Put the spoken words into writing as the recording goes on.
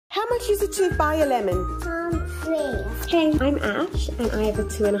How much is it to buy a lemon? 3. Hey, I'm Ash and I have a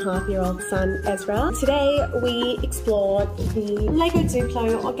 2.5-year-old son, Ezra. Today we explored the Lego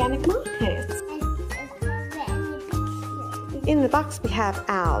Duplo Organic Market. In the box we have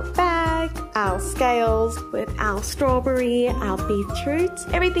our bag, our scales with our strawberry, our beetroot,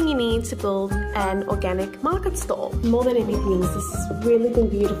 everything you need to build an organic market stall. More than anything else, this has really been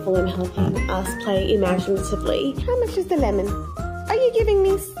beautiful in helping us play imaginatively. How much is the lemon? Are you giving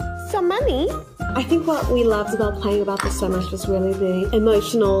me some money? I think what we loved about playing about this so much was really the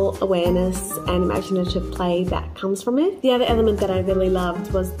emotional awareness and imaginative play that comes from it. The other element that I really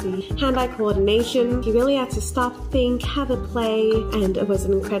loved was the hand-eye coordination. He really had to stop, think, have a play, and it was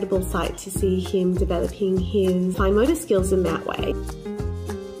an incredible sight to see him developing his fine motor skills in that way.